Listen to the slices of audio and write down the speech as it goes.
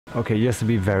Okay, just to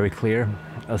be very clear,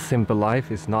 a simple life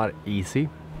is not easy.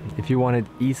 If you want it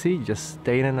easy, just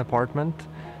stay in an apartment,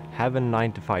 have a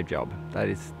 9-to-5 job. That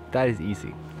is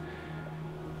easy.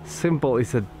 Simple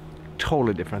is a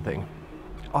totally different thing.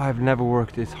 I've never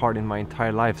worked this hard in my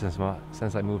entire life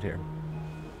since I moved here.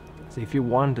 So if you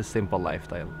want a simple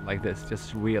lifestyle like this,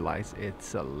 just realize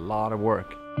it's a lot of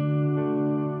work.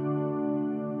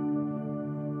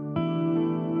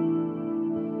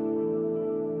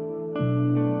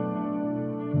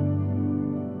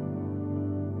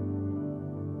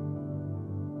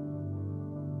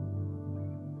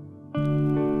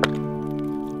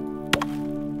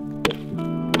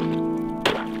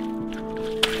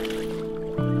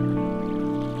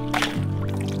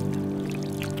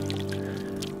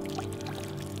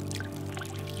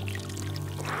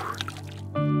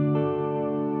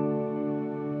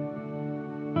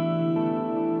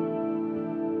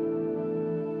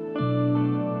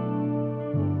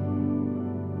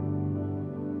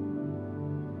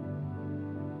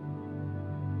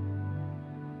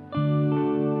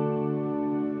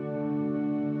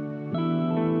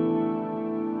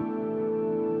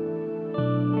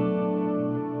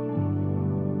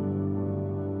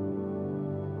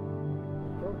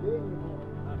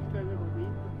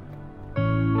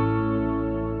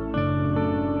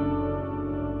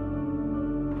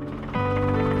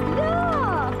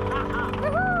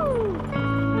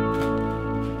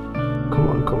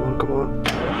 Come on.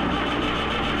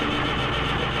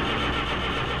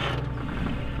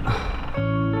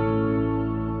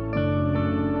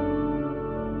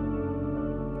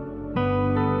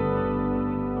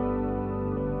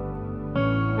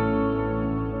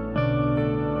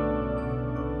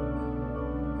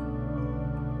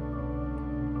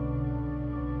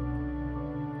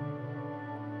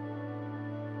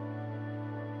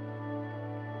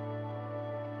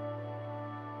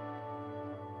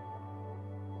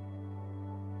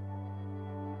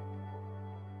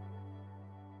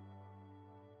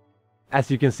 As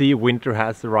you can see, winter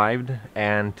has arrived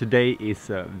and today is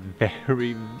a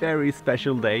very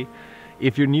special day.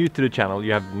 If you're new to the channel,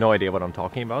 you have no idea what I'm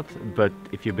talking about, but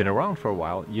if you've been around for a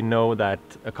while, you know that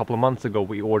a couple of months ago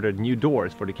we ordered new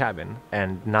doors for the cabin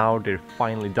and now they're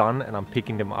finally done and I'm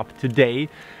picking them up today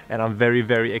and I'm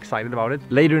very excited about it.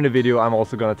 Later in the video I'm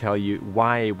also going to tell you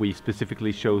why we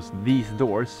specifically chose these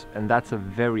doors, and that's a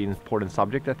very important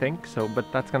subject, I think.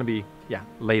 But that's going to be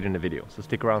later in the video, so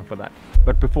stick around for that.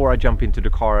 But before I jump into the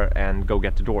car and go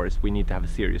get the doors, we need to have a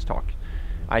serious talk.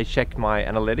 I checked my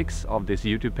analytics of this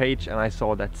YouTube page and I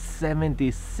saw that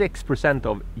 76%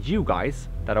 of you guys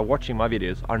that are watching my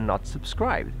videos are not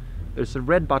subscribed. There's a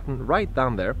red button right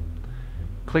down there.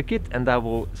 Click it and that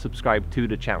will subscribe to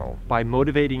the channel. By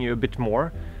motivating you a bit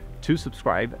more to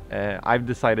subscribe, I've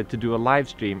decided to do a live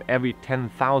stream every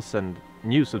 10,000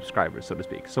 new subscribers, so to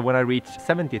speak. So when I reach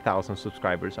 70,000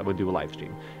 subscribers, I will do a live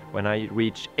stream. When I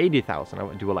reach 80,000, I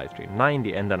will do a live stream.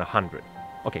 90 and then 100.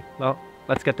 Okay, well,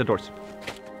 let's get the doors.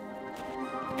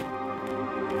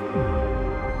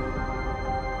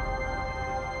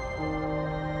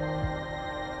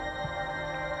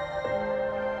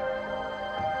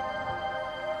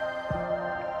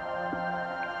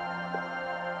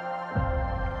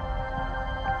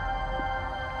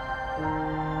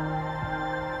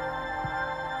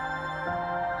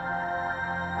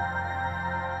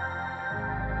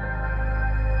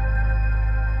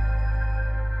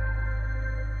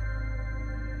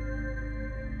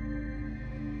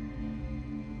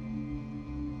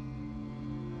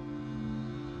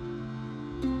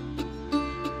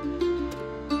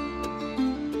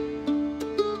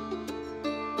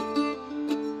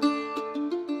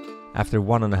 After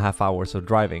 1.5 hours of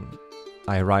driving,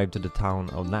 I arrived to the town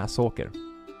of Näsåker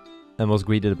and was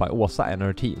greeted by Åsa and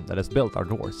her team that has built our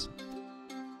doors.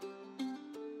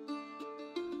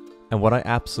 And what I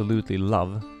absolutely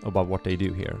love about what they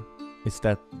do here is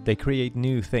that they create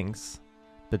new things,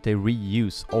 but they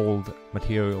reuse old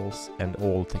materials and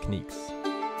old techniques.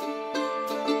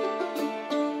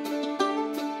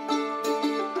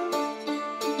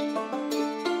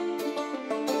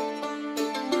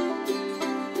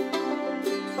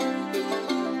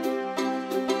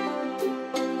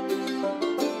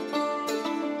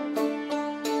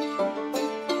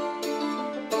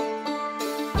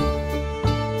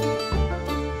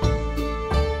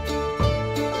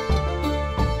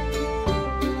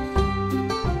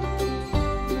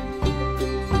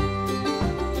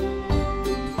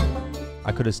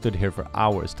 I could have stood here for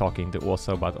hours talking to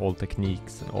Åsa about old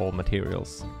techniques and old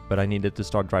materials, but I needed to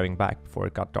start driving back before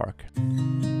it got dark.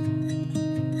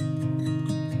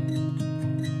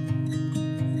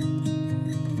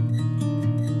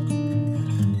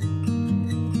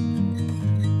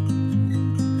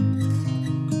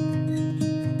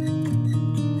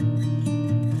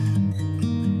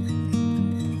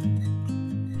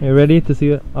 Are you ready to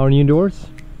see our new doors?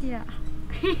 Yeah.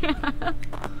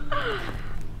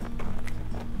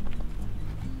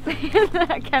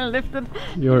 I can lift it.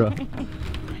 You're up.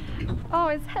 Oh,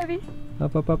 it's heavy.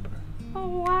 Up, up, up. Oh,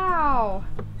 wow.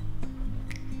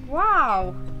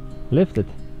 Wow. Lift it.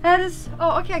 That is...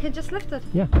 Oh, okay, I can just lift it.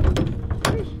 Yeah.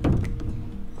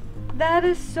 That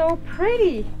is so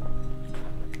pretty.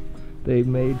 They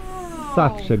made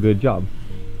such a good job.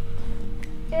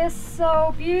 It's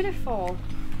so beautiful.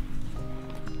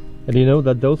 And you know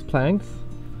that those planks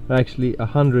are actually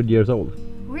 100 years old.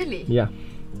 Really? Yeah.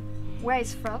 Where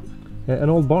is from? An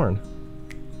old barn.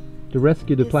 They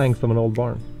rescued the planks from an old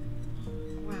barn.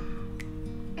 Wow.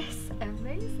 It's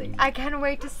amazing. I can't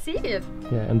wait to see it.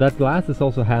 Yeah, and that glass is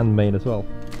also handmade as well.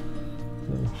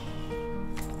 So.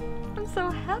 I'm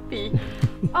so happy.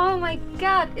 Oh my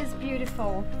god, it's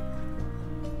beautiful.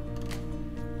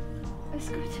 It's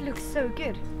going to look so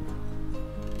good.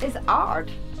 It's art.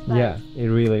 Like, yeah, it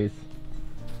really is.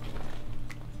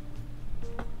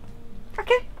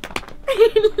 Okay.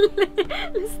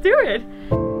 Let's do it.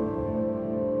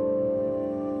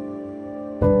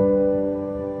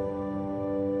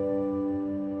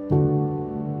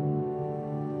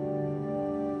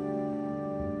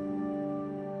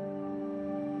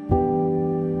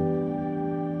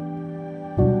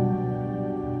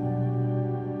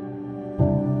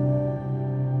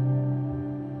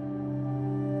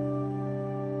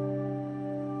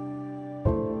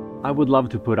 I would love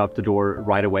to put up the door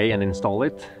right away and install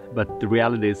it, but the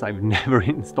reality is I've never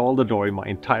installed a door in my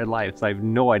entire life, so I have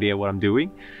no idea what I'm doing.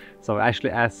 So I actually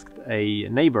asked a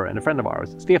neighbor and a friend of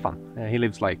ours, Stefan. He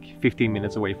lives like 15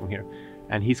 minutes away from here,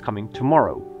 and he's coming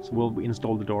tomorrow. So we'll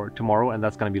install the door tomorrow, and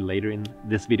that's going to be later in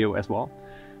this video as well.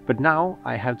 But now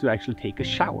I have to actually take a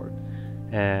shower.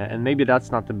 And maybe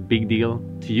that's not a big deal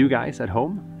to you guys at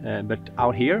home, but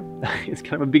out here it's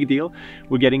kind of a big deal.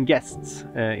 We're getting guests.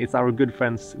 It's our good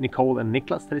friends Nicole and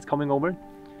Niklas that is coming over.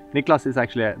 Niklas is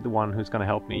actually the one who's going to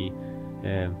help me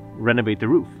renovate the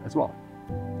roof as well.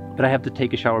 But I have to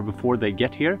take a shower before they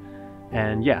get here.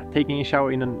 And yeah, taking a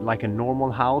shower in like a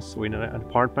normal house or in an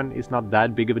apartment is not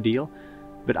that big of a deal.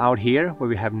 But out here, where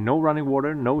we have no running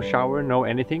water, no shower, no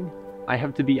anything, I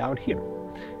have to be out here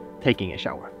taking a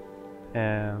shower.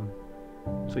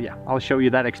 So yeah, I'll show you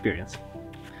that experience.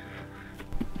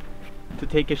 To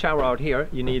take a shower out here,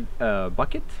 you need a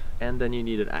bucket and then you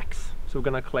need an axe. So we're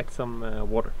gonna collect some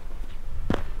water.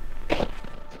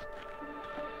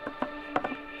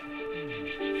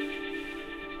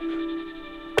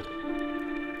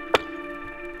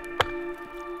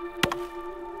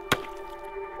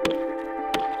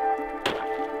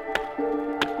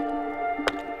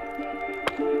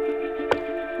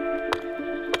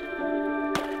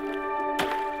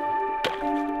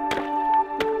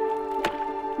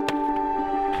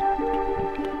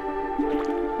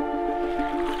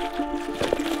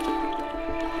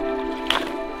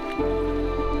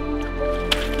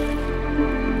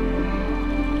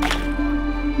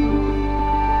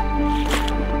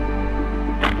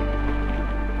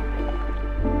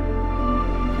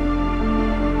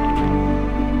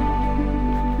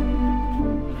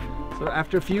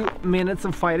 After a few minutes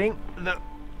of fighting, the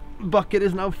bucket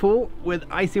is now full with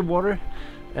icy water.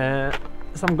 So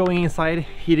I'm going inside,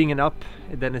 heating it up,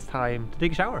 and then it's time to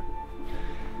take a shower.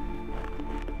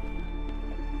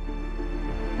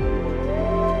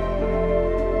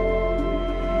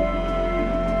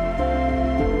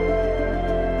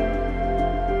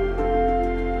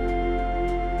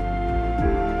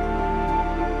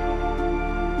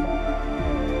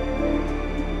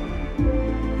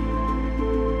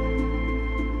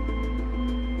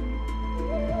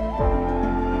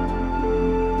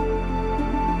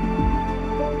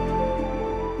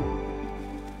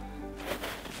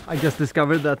 I just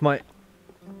discovered that I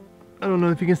don't know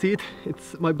if you can see it,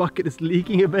 my bucket is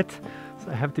leaking a bit,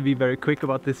 so I have to be very quick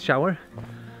about this shower.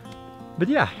 But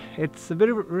yeah, it's a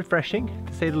bit refreshing,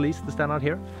 to say the least, to stand out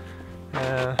here.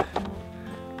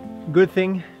 Good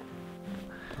thing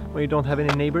when you don't have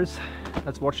any neighbors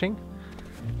that's watching.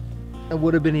 It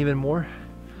would have been even more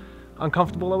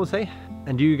uncomfortable, I would say.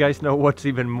 And do you guys know what's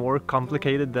even more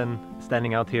complicated than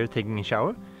standing out here taking a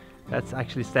shower? That's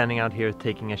actually standing out here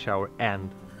taking a shower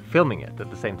and filming it at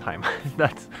the same time.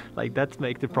 That's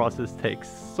make the process take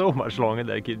so much longer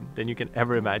than you can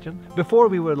ever imagine. Before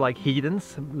we were like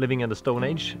heathens living in the Stone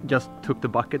Age, just took the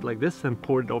bucket like this and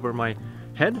poured it over my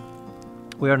head.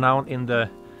 We are now in the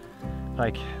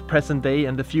like present day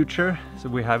and the future, so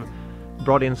we have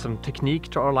brought in some technique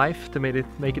to our life to make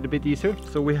it a bit easier.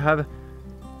 So we have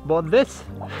bought this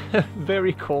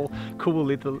very cool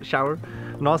little shower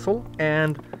nozzle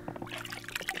and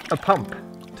a pump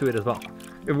to it as well.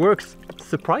 It works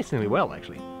surprisingly well,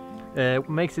 actually.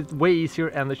 Makes it way easier,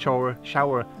 and the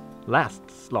shower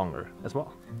lasts longer as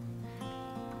well.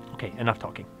 Okay, enough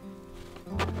talking.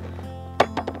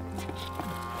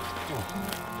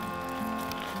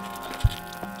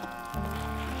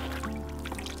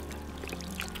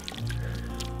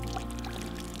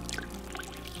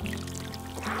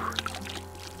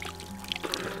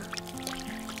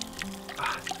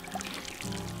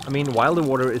 I mean, while the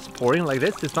water is pouring like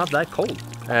this, it's not that cold.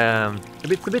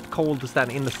 It's a bit cold to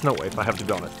stand in the snow, if I have to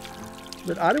be honest.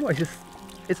 But otherwise,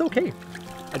 it's okay.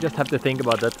 I just have to think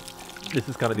about that this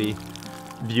is gonna be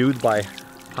viewed by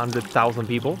 100,000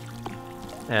 people.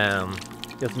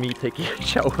 Just me taking a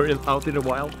shower out in the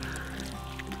wild.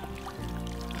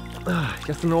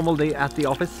 Just a normal day at the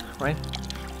office, right?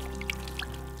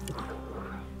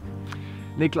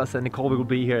 Niklas and Nicole will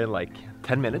be here in like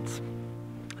 10 minutes.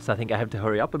 So I think I have to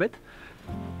hurry up a bit.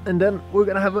 And then we're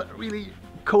gonna have a really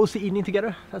cozy evening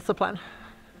together. That's the plan.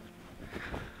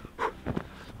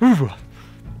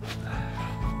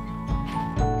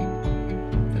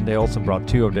 And they also brought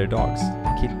 2 of their dogs,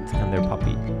 Kit and their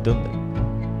puppy, Dunder.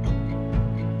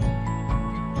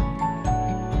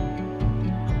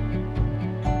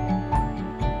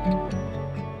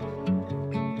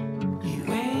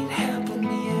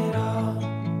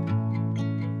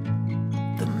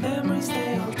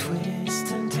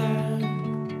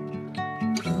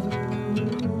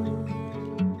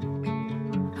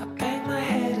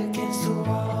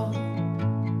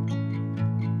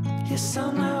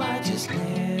 Somehow I just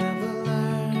never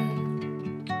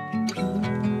learned.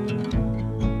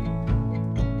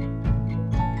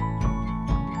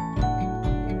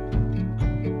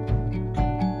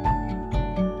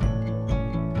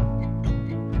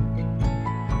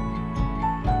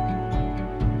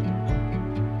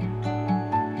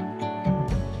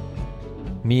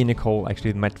 Me and Nicole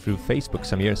actually met through Facebook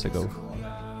some years ago,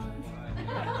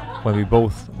 when we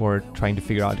both were trying to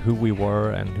figure out who we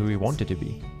were and who we wanted to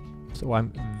be. So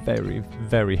I'm very,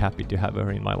 very happy to have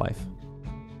her in my life.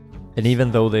 And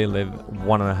even though they live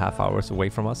 1.5 hours away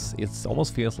from us, it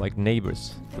almost feels like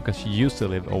neighbors, because she used to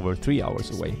live over 3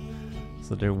 hours away.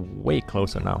 So they're way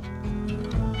closer now.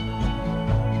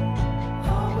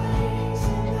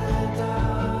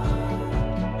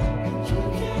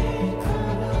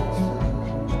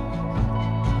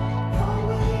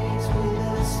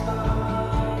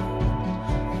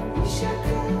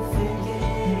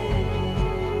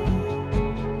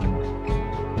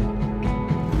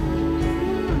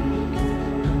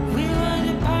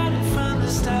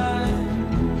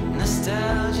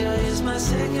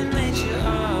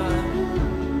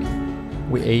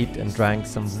 We ate and drank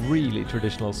some really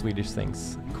traditional Swedish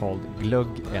things called glögg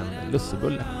and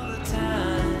lussebulle.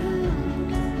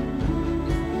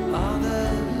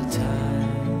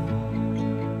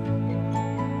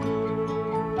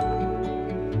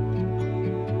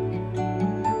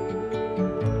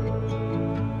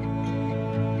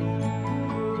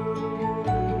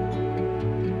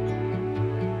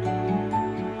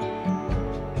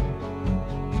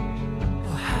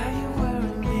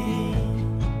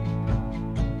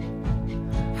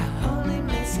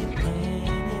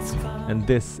 And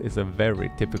this is a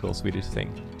very typical Swedish thing.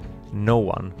 No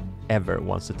one ever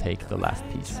wants to take the last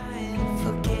piece.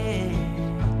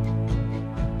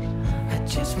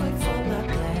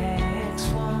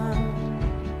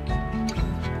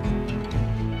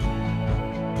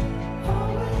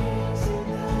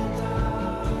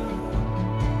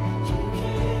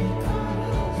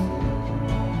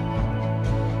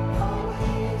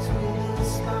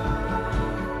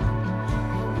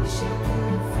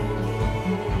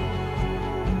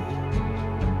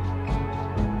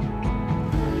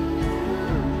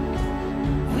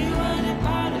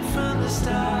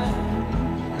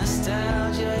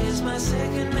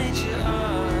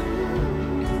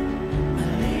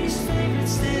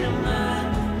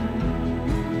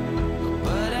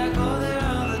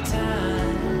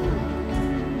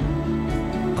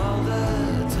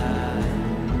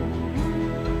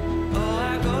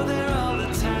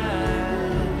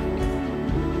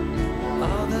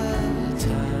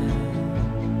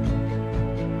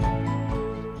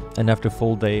 And after a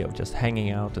full day of just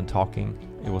hanging out and talking,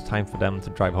 it was time for them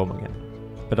to drive home again.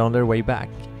 But on their way back,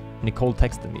 Nicole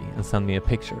texted me and sent me a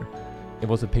picture. It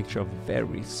was a picture of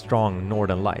very strong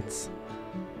northern lights.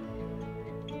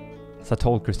 So I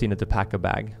told Christina to pack a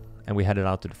bag, and we headed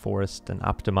out to the forest and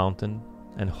up the mountain,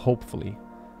 and hopefully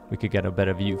we could get a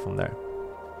better view from there.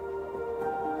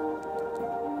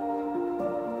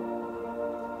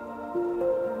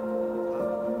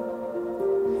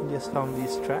 Just found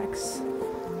these tracks.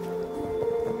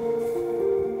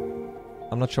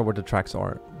 I'm not sure what the tracks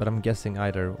are, but I'm guessing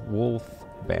either wolf,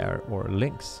 bear or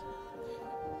lynx.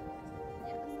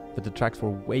 But the tracks were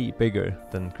way bigger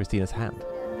than Christina's hand.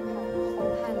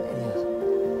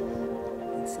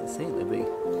 It's insanely big.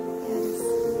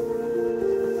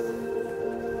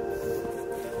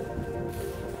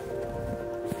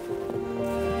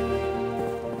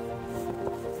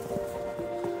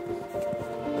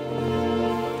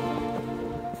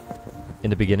 In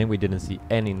the beginning we didn't see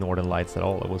any northern lights at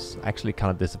all. I was actually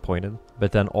kind of disappointed.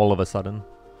 But then all of a sudden,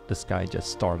 the sky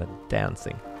just started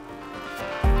dancing.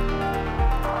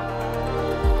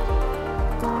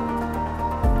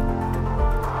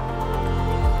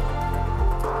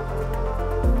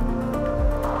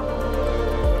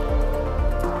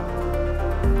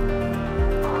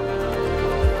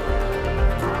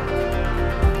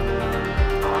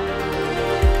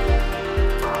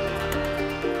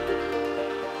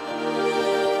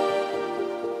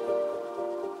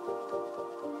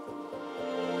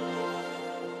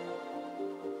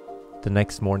 The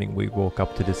next morning we woke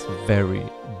up to this very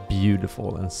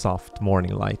beautiful and soft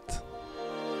morning light.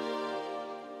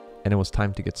 And it was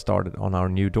time to get started on our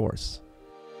new doors.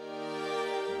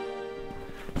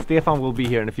 Stefan will be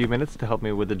here in a few minutes to help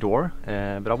me with the door,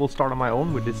 but I will start on my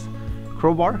own with this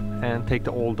crowbar and take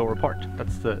the old door apart.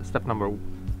 That's the step number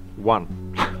 1.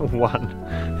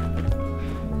 1.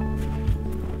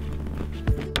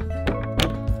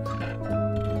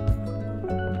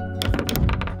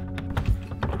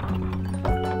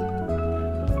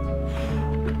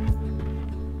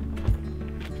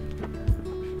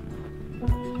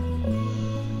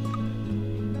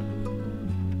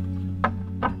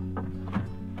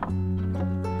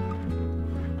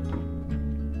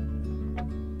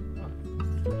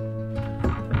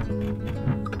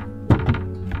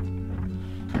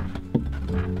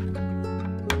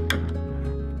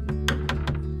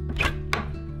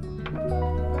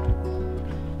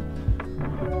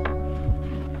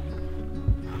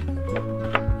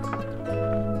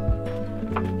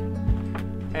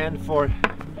 And for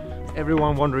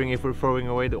everyone wondering if we're throwing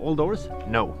away the old doors,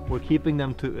 no, we're keeping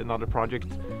them to another project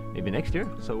maybe next year,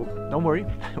 so don't worry,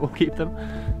 we'll keep them.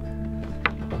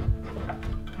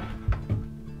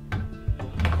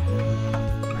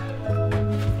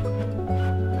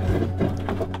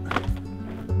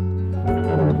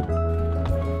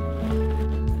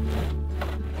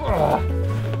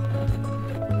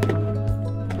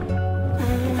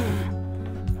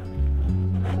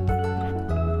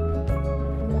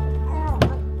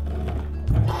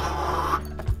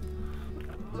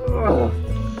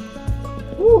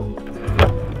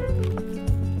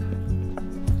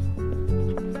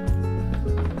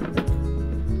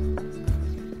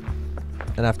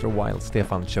 And after a while,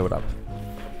 Stefan showed up.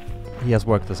 He has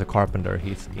worked as a carpenter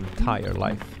his entire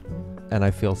life, and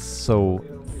I feel so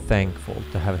thankful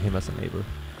to have him as a neighbor.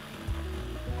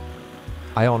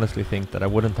 I honestly think that I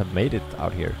wouldn't have made it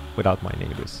out here without my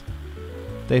neighbors.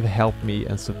 They've helped me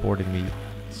and supported me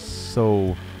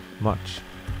so much.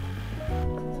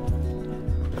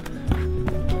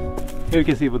 Here you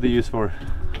can see what they use for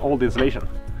old insulation.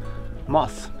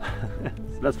 Moss.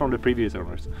 So that's from the previous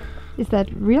owners. Is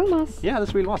that real moss? Yeah,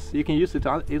 that's real moss. You can use it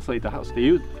to insulate the house.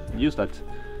 They use that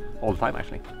all the time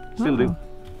actually. Still do.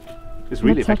 It's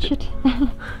really effective. Touch it.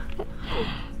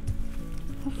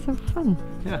 That's so fun.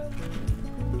 Yeah.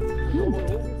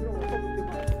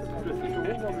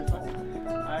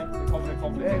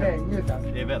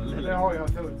 Det är väldigt. Det har jag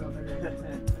tullat.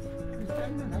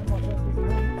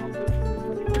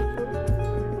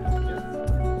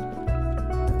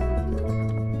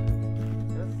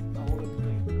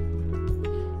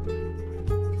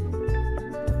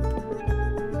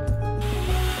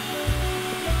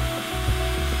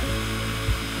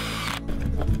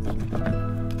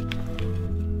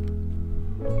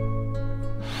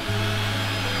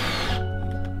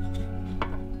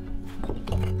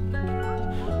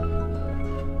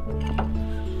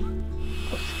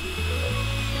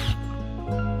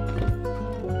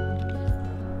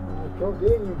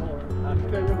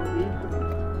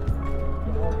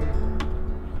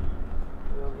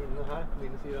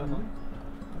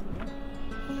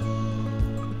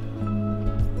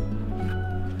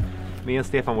 Me and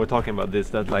Stefan were talking about this,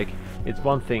 that like it's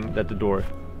one thing that the door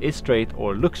is straight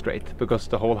or looks straight because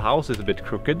the whole house is a bit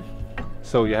crooked,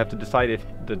 so you have to decide if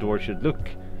the door should look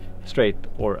straight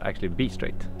or actually be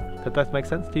straight. Does that make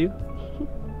sense to you?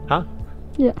 Huh?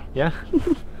 Yeah. Yeah?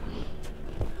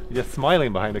 You're just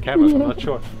smiling behind the camera, so I'm not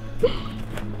sure.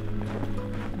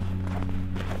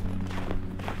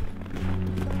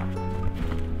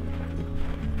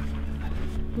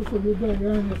 Så vi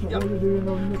börjar henne så håller du en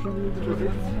nummer som vi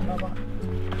Precis.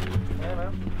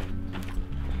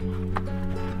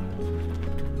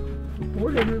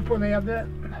 Går det nu på nedre?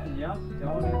 Ja, jag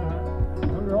har det här.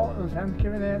 Bra, och sen ska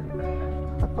vi ner.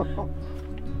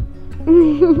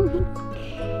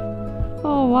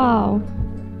 Oh wow.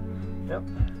 Ja.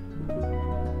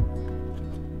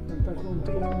 Vänta, kom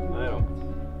inte in. Nej då.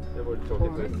 Det vore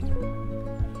tråkigt först.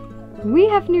 We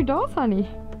have new doors, honey.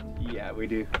 Yeah, we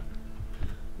do.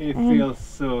 It feels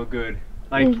so good.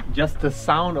 Like just the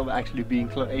sound of actually being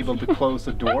able to close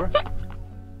a door.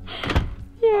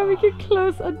 Yeah, we can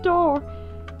close a door.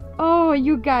 Oh,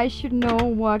 you guys should know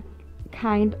what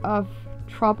kind of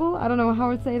trouble, I don't know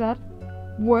how to say that,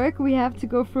 work we have to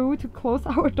go through to close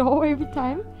our door every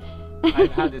time.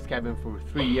 I've had this cabin for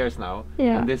 3 years now,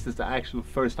 Yeah. and this is the actual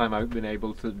first time I've been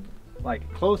able to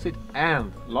like close it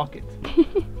and lock it.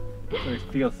 So it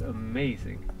feels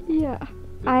amazing. Yeah.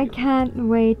 I can't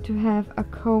wait to have a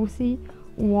cozy,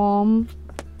 warm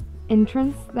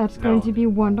entrance. That's going No. to be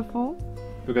wonderful.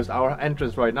 Because our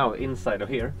entrance right now, inside of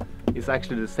here, is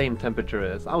actually the same temperature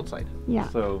as outside. Yeah.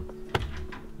 So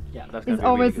yeah, that's gonna It's be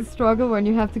always really a struggle when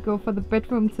you have to go for the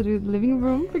bedroom to the living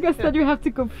room, because then you have to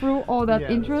go through all that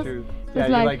yeah, entrance. true. It's Yeah,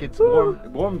 you like, it's woo.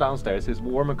 warm downstairs. It's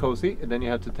warm and cozy, and then you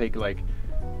have to take like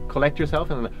collect yourself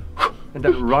and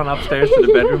then run upstairs to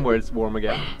the bedroom where it's warm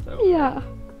again. So. Yeah.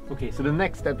 Okay, so the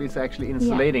next step is actually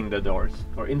insulating the doors,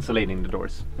 or insulating the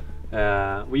doors.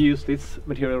 We use this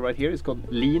material right here. It's called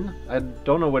lean. I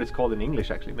don't know what it's called in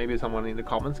English actually. Maybe someone in the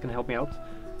comments can help me out.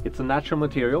 It's a natural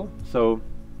material, so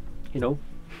you know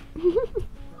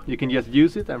you can just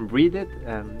use it and breathe it,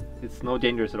 and it's no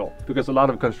dangerous at all. Because a lot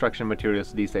of construction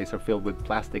materials these days are filled with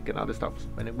plastic and other stuff,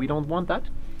 and we don't want that.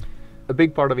 A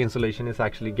big part of insulation is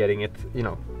actually getting it, you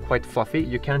know, quite fluffy.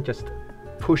 You can't just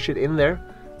push it in there,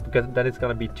 because then it's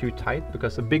going to be too tight,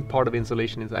 because a big part of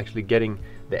insulation is actually getting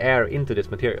the air into this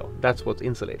material. That's what's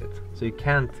insulated. So you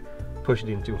can't push it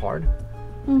in too hard.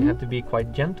 So you have to be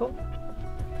quite gentle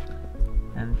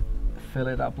and fill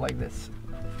it up like this.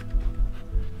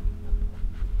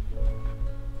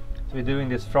 So we're doing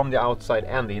this from the outside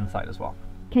and the inside as well.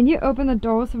 Can you open the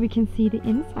door so we can see the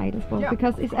inside as well? Yeah,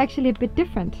 Because of it's course. actually a bit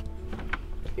different.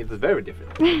 It's very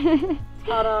different.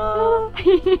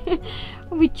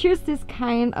 We choose this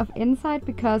kind of inside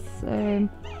because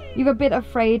we were a bit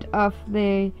afraid of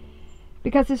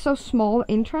because it's so small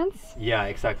entrance. Yeah,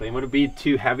 exactly. It would be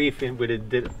too heavy if we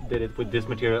did it with this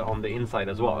material on the inside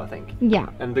as well, I think. Yeah.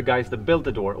 And the guys that built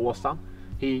the door, Åsa,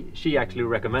 she actually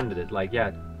recommended it. Like,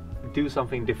 yeah, do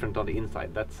something different on the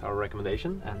inside. That's our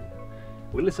recommendation, and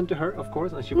we listened to her, of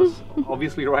course, and she was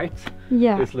obviously right.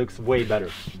 Yeah. This looks way better.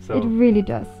 So It really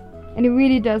does. And it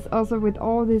really does also with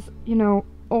all this, you know,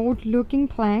 old looking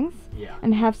planks, yeah,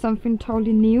 and have something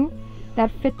totally new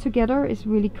that fit together is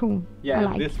really cool. yeah. I And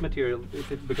like. this material,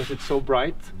 because it's so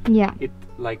bright, Yeah. it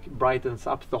like brightens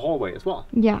up the hallway as well.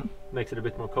 Yeah. Makes it a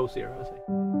bit more cozier, I say.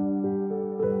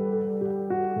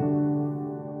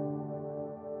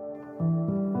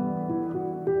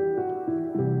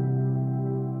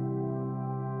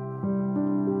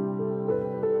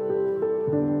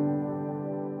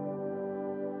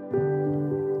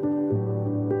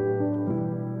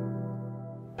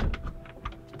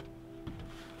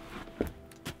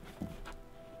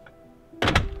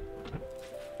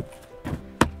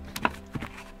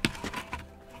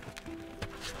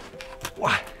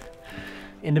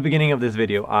 In the beginning of this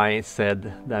video, I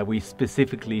said that we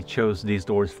specifically chose these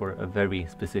doors for a very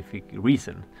specific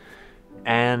reason.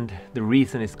 And the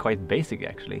reason is quite basic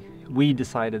actually. We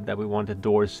decided that we wanted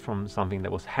doors from something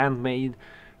that was handmade,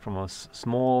 from a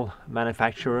small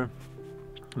manufacturer,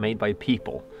 made by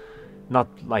people. Not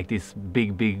like these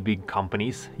big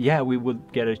companies. Yeah, we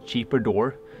would get a cheaper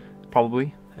door,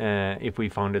 probably, if we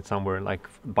found it somewhere, like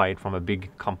buy it from a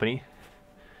big company.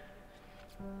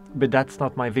 But that's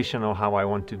not my vision of how I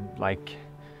want to like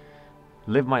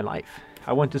live my life.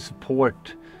 I want to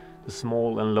support the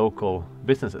small and local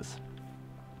businesses,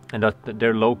 and that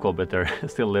they're local, but they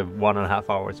still live 1.5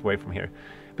 hours away from here.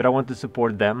 But I want to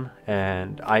support them,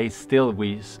 and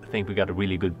we think we got a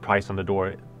really good price on the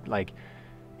door. Like,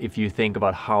 if you think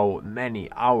about how many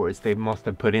hours they must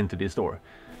have put into this door,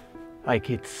 like,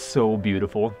 it's so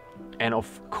beautiful. And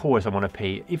of course I want to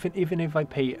pay, even if I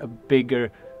pay a bigger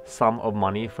sum of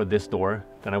money for this door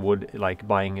than I would like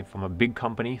buying it from a big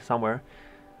company somewhere,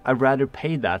 I'd rather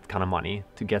pay that kind of money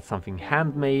to get something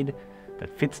handmade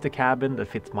that fits the cabin, that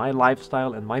fits my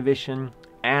lifestyle and my vision,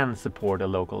 and support a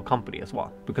local company as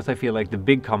well. Because I feel like the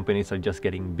big companies are just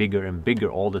getting bigger and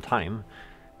bigger all the time,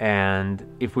 and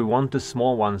if we want the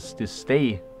small ones to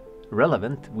stay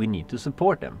relevant, we need to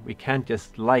support them. We can't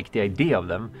just like the idea of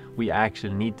them, we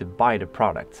actually need to buy the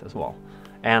products as well.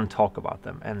 and talk about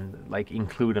them and like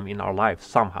include them in our lives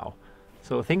somehow.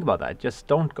 So think about that. Just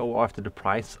don't go after the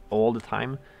price all the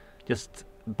time. Just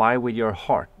buy with your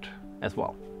heart as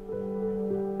well.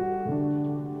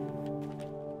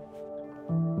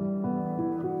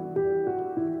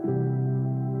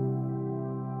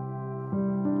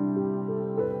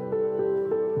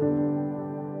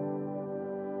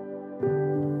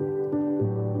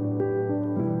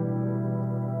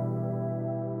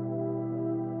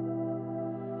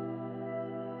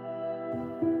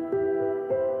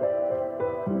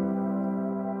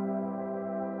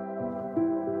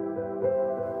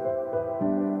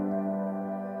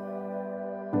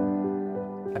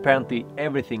 Apparently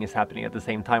everything is happening at the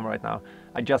same time right now.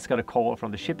 I just got a call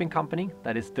from the shipping company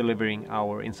that is delivering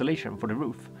our insulation for the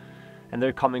roof. And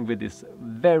they're coming with this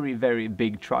very, very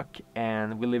big truck,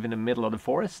 and we live in the middle of the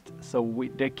forest, so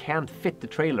they can't fit the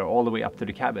trailer all the way up to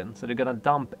the cabin. So they're gonna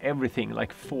dump everything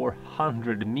like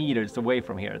 400 meters away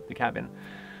from here at the cabin.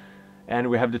 And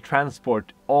we have to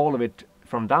transport all of it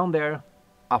from down there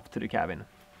up to the cabin.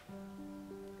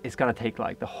 It's gonna take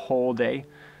like the whole day.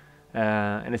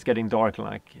 And it's getting dark in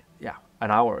like, yeah,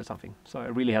 an hour or something. So I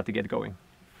really have to get going.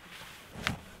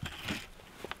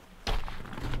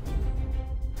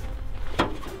 Do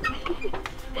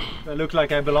I look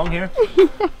like I belong here?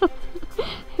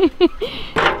 Okay,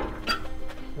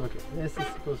 this is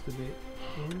supposed to be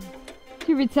in.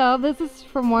 Can we tell this is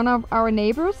from one of our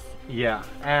neighbors? Yeah,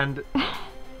 and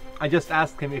I just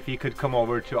asked him if he could come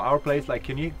over to our place. Like,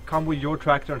 can you come with your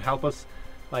tractor and help us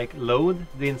like load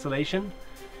the insulation?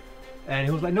 And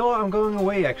he was like, no, I'm going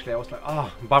away actually. I was like,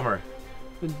 oh, bummer.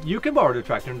 But you can borrow the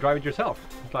tractor and drive it yourself.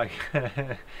 It's like,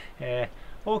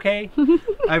 okay.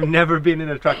 I've never been in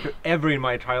a tractor ever in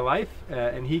my entire life.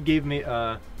 And he gave me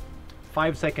a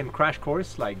 5-second crash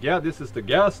course. Like, yeah, this is the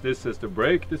gas, this is the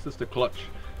brake, this is the clutch.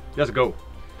 Just go.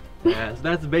 So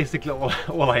that's basically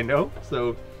all I know.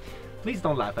 So please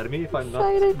don't laugh at me if I'm not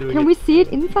doing it. Can we see it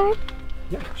inside?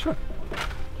 Yeah, sure.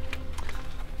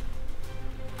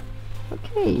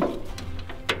 Okay.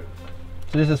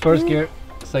 So this is first gear,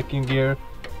 second gear,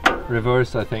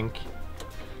 reverse I think,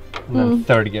 and then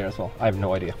third gear as well. I have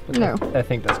no idea, but No. I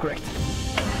think that's correct.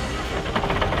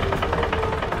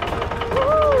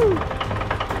 Woo!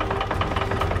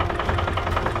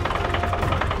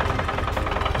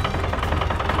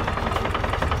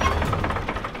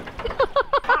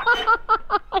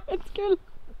 It's good.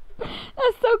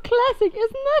 That's so classic,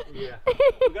 isn't it? Yeah,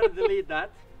 I'm gonna delete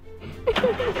that.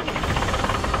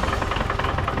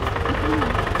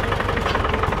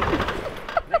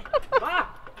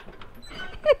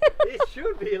 It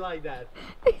should be like that.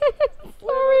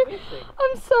 Sorry.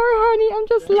 I'm sorry, honey. I'm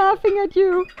just laughing at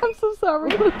you. I'm so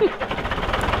sorry.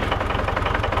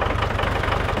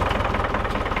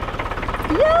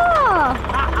 Yeah!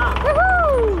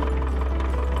 Woohoo!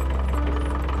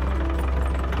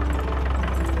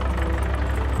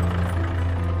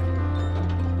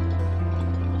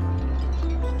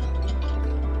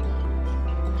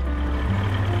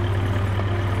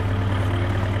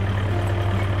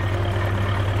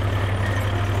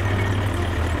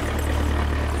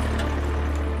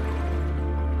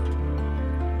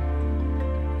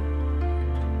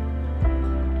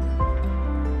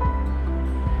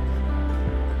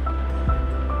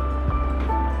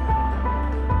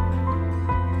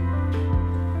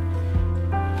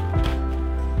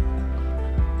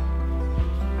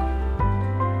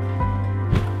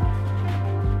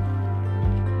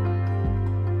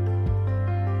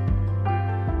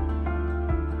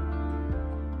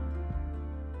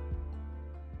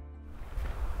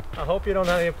 I hope you don't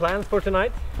have any plans for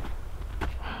tonight.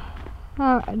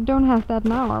 I don't have that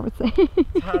now, I would say.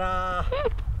 Ta-da!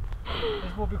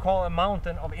 This is what we call a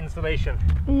mountain of insulation.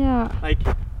 Yeah. Like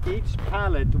each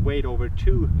pallet weighed over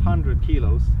 200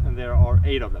 kilos and there are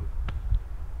 8 of them.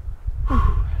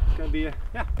 It's gonna be a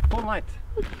full night.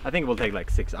 I think it will take like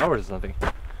 6 hours or something.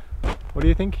 What do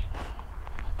you think?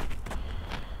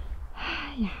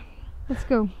 Yeah. Let's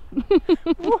go.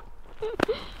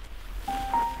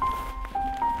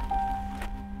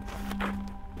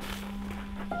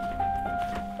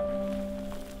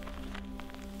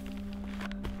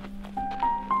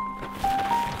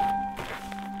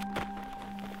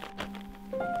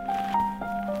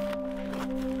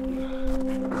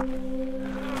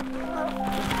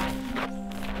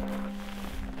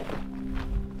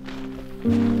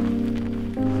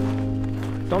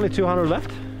 It's only 200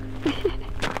 left.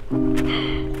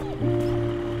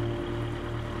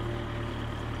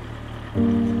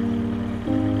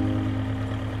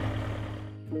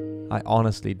 I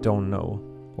honestly don't know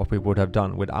what we would have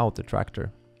done without the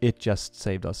tractor. It just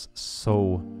saved us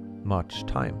so much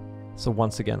time. So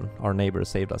once again, our neighbor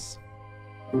saved us.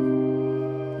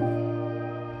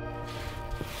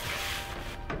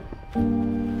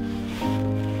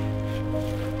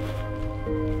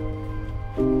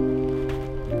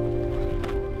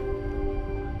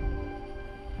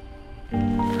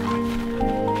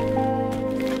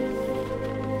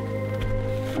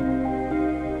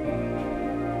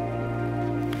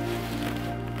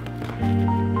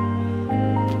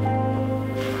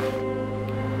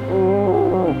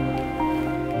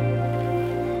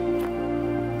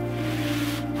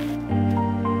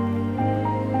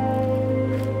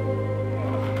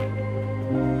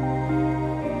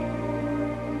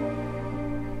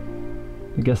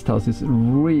 The guest house is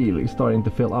really starting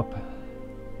to fill up,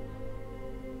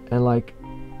 and like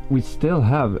we still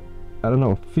have, I don't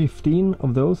know, 15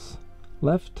 of those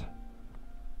left,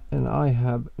 and I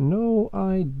have no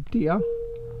idea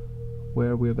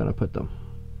where we're gonna put them.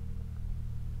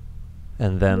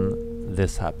 And then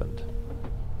this happened.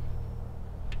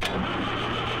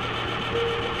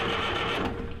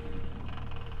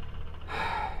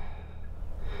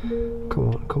 Come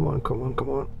on, come on, come on, come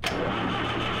on.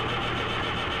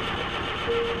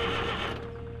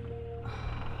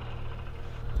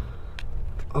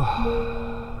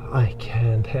 Oh, I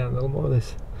can't handle more of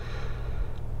this.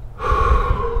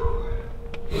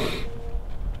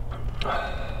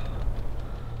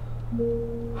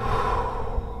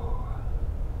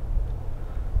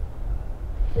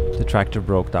 The tractor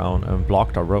broke down and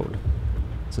blocked our road.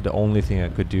 So the only thing I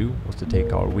could do was to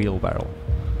take our wheelbarrow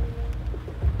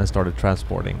and started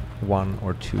transporting 1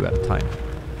 or 2 at a time.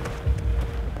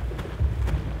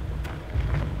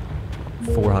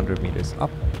 400 meters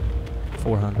up,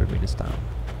 400 meters down,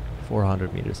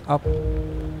 400 meters up,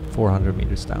 400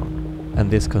 meters down.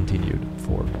 And this continued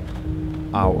for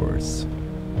hours.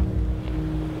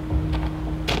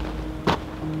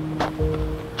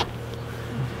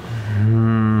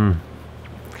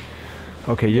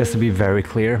 Okay, just to be very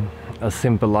clear, a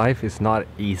simple life is not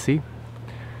easy.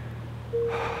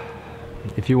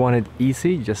 If you want it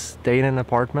easy, just stay in an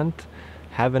apartment,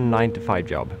 have a 9-to-5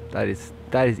 job. That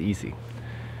is easy.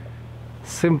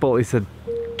 Simple is a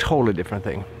totally different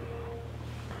thing.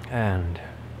 And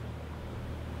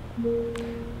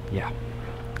yeah,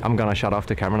 I'm gonna shut off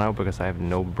the camera now because I have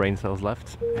no brain cells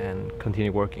left and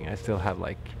continue working. I still have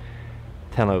like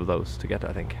 10 of those to get,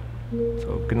 I think.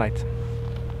 So good night.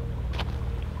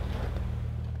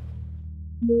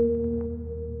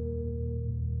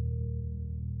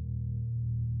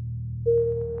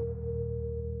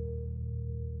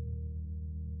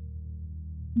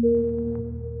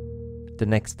 The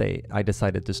next day, I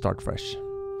decided to start fresh.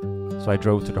 So I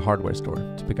drove to the hardware store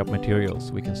to pick up materials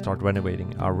so we can start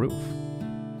renovating our roof.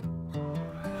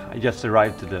 I just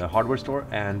arrived to the hardware store,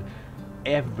 and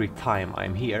every time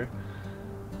I'm here,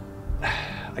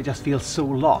 I just feel so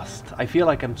lost. I feel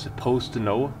like I'm supposed to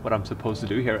know what I'm supposed to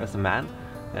do here as a man.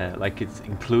 Like it's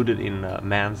included in a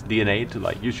man's DNA to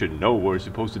like, you should know what you're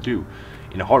supposed to do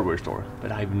in a hardware store.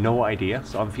 But I have no idea,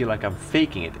 so I feel like I'm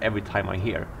faking it every time I'm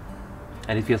here.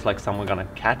 And it feels like someone's gonna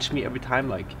catch me every time,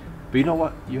 like, but you know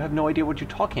what, you have no idea what you're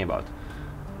talking about.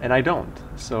 And I don't,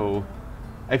 so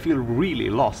I feel really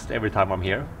lost every time I'm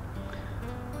here.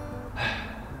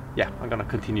 Yeah, I'm gonna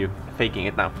continue faking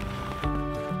it now.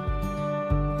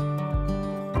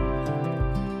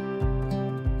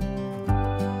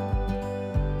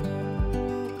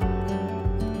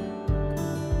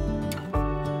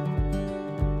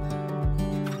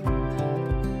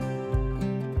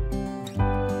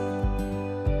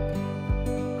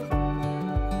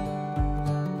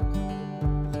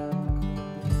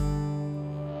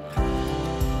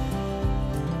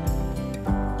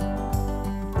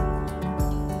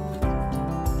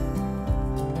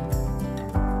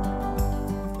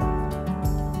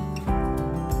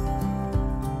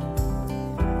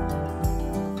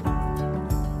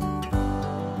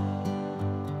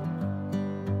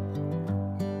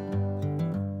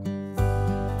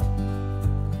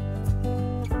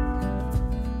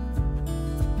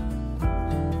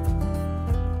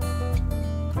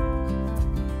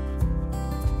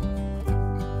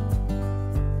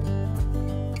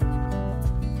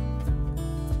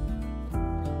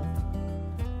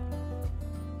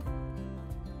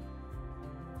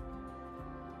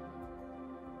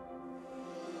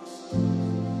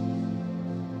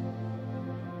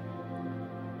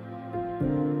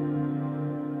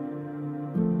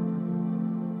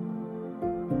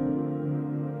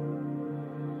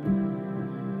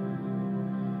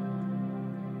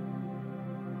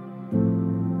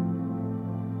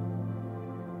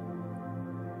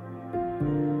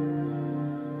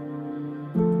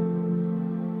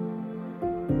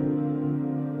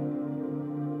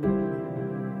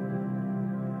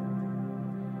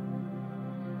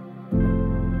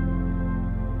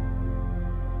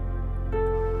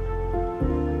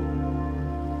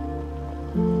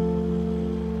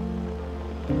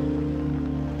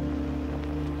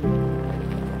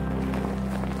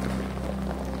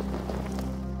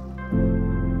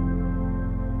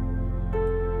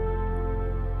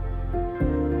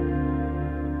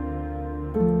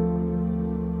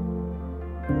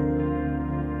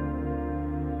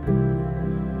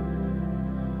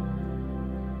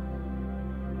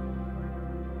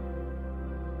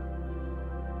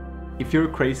 If you're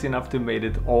crazy enough to made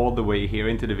it all the way here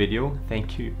into the video,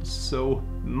 thank you so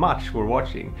much for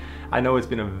watching. I know it's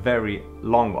been a very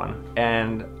long one,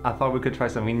 and I thought we could try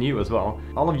something new as well.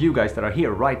 All of you guys that are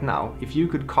here right now, if you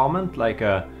could comment like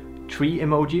a tree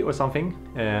emoji or something,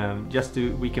 just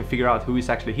so we can figure out who is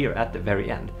actually here at the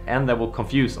very end. And that will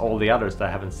confuse all the others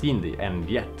that haven't seen the end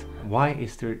yet. Why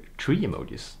is there tree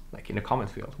emojis like in the comment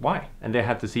field? Why? And they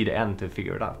have to see the end to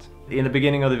figure it out. In the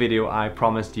beginning of the video I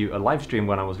promised you a live stream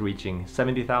when I was reaching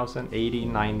 70,000, 80,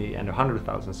 90 and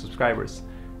 100,000 subscribers.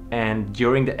 And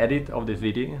during the edit of this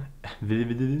video,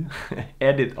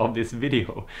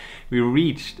 we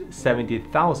reached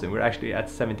 70,000. We're actually at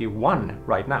 71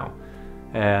 right now.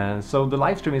 So the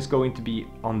live stream is going to be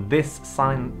on this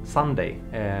Sunday,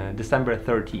 December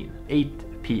 13th, 8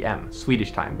 p.m.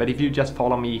 Swedish time. But if you just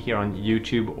follow me here on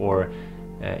YouTube or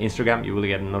Instagram, you will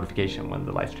get a notification when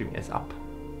the live stream is up.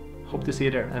 Hope to see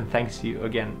you there, and thank you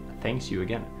again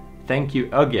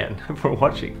for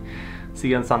watching. See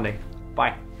you on Sunday.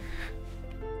 Bye.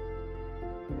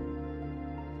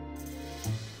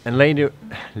 And later.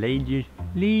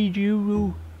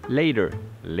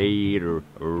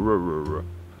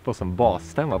 Få som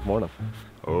basstämma på morgonen.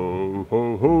 Oh,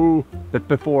 ho, ho. But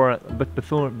before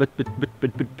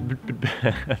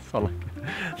sound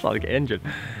like an engine.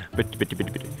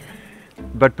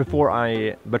 But before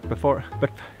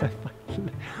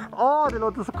det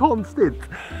låter så konstigt.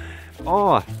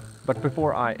 But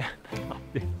before I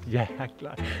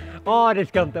jäklar. Det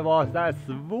ska inte vara så här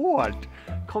svårt.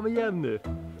 Kom igen nu.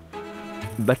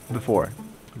 But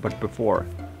before.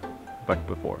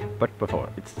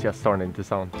 It's just starting to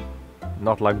sound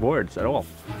not like words at all.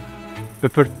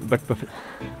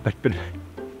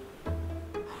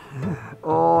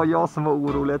 Jag som var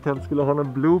orolig att jag inte skulle ha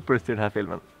någon bloopers till den här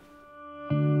filmen.